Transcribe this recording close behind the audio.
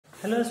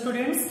Hello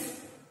students,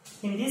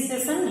 in this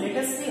session let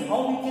us see how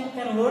we can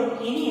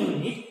convert any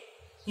unit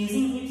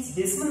using its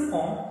decimal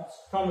form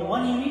from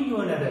one unit to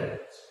another.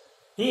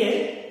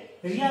 Here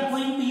we are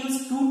going to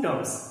use two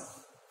terms.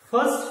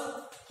 First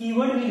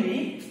keyword will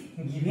be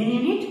given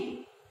unit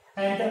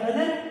and the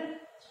other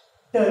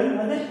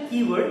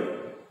keyword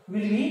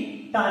will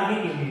be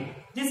target unit.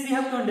 This we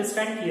have to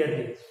understand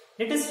clearly.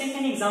 Let us take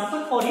an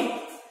example for it.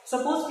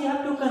 Suppose we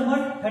have to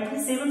convert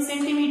 37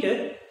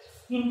 centimeter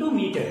into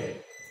meter.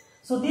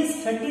 So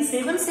this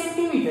 37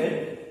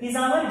 centimeter is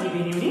our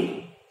given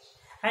unit,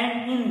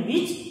 and in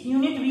which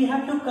unit we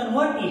have to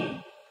convert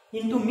it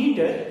into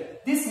meter.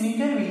 This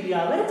meter will be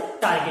our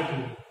target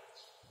unit.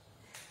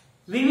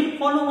 We will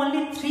follow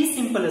only 3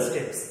 simple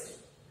steps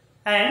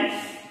and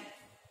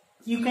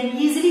you can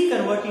easily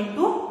convert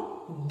into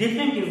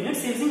different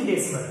units using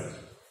decimal.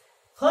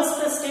 First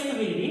step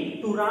will be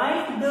to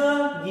write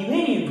the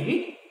given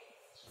unit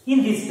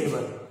in this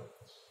table.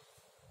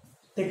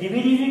 The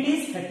given unit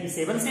is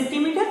 37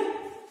 centimeter.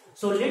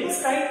 So let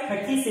us write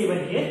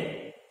 37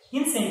 here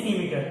in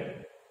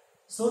centimeter.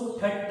 So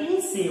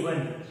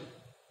 37.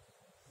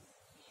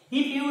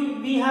 If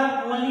we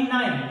have only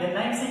 9, then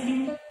 9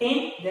 centimeter,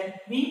 10, then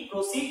we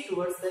proceed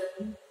towards the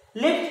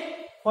left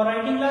for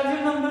writing larger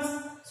numbers.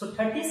 So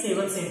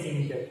 37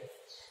 centimeter.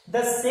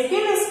 The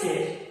second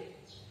step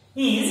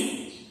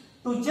is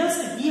to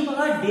just give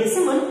a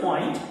decimal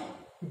point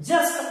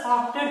just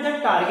after the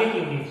target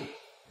unit.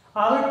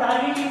 Our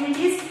target unit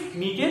is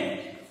meter.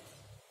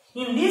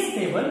 In this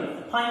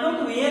table, find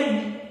out where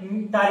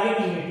target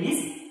unit is,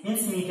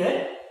 means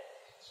meter.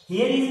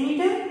 Here is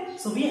meter,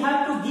 so we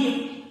have to give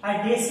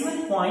a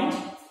decimal point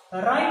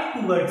right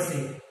towards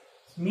it.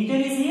 Meter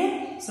is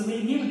here, so we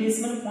will give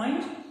decimal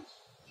point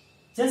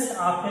just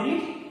after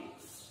it,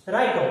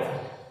 right of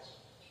it.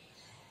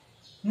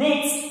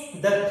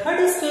 Next, the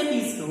third step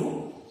is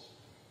to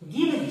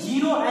give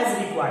 0 as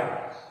required.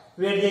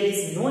 Where there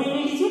is no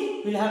any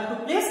digit, we will have to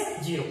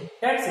place 0.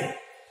 That's it.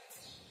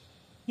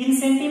 In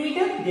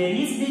centimeter there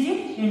is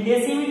digit, in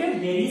decimeter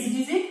there is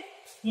digit,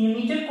 in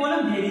meter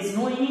column there is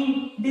no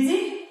any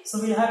digit, so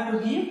we will have to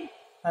give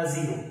a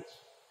 0.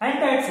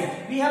 And that's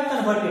it. We have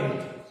converted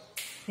it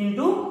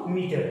into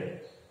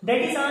meter.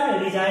 That is our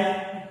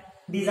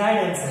desired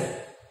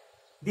answer.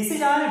 This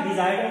is our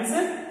desired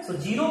answer. So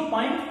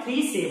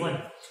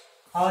 0.37.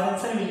 Our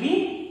answer will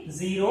be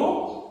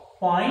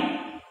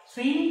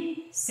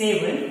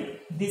 0.37.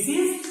 This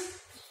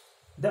is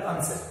the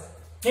answer.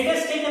 Let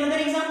us take another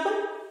example.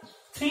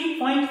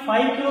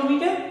 3.5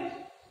 kilometer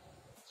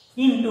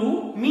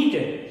into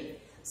meter.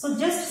 So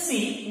just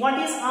see what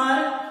is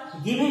our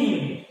given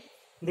unit.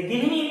 The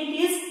given unit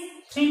is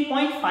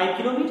 3.5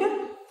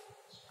 kilometer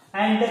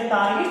and the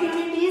target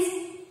unit is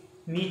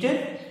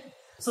meter.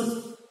 So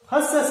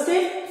first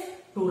step,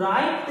 to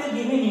write the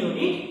given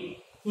unit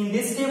in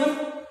this table.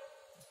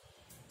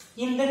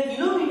 In the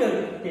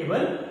kilometer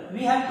table,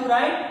 we have to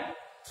write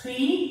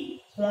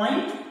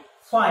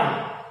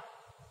 3.5.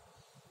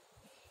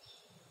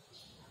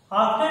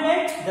 After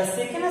that, the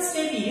second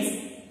step is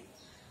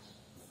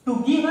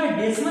to give a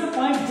decimal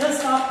point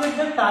just after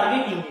the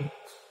target unit.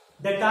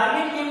 The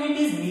target unit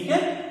is meter.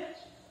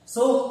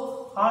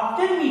 So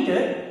after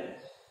meter,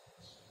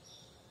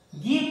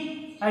 give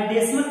a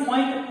decimal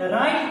point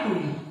right to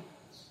it.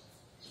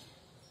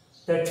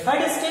 The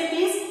third step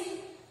is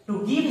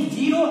to give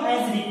 0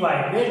 as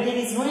required. Where there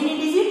is no any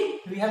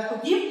digit, we have to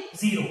give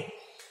 0.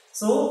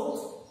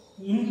 So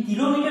in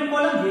kilometer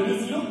column there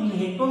is 0. In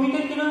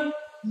hectometer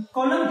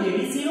column there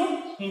is 0.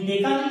 In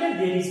decameter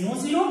there is no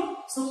 0.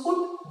 So put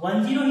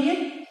 1 0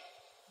 here.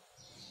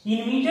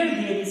 In meter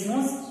there is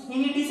no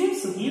any digit.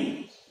 So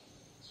give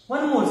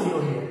 1 more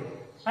 0 here.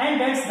 And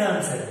that's the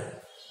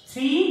answer.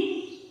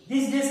 3.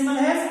 This decimal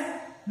has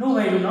no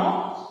value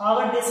now.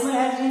 Our decimal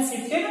has been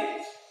shifted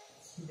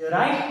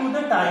right to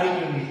the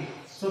target unit.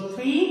 So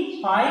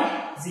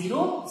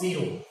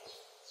 3500.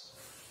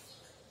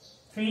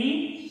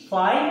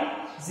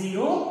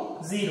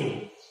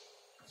 3500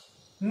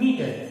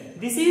 meter.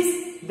 This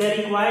is the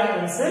required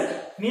answer.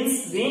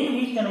 Means when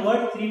we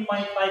convert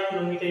 3.5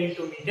 kilometer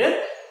into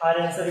meter, our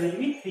answer will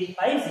be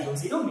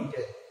 3500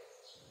 meter.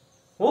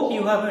 Hope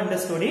you have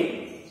understood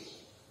it.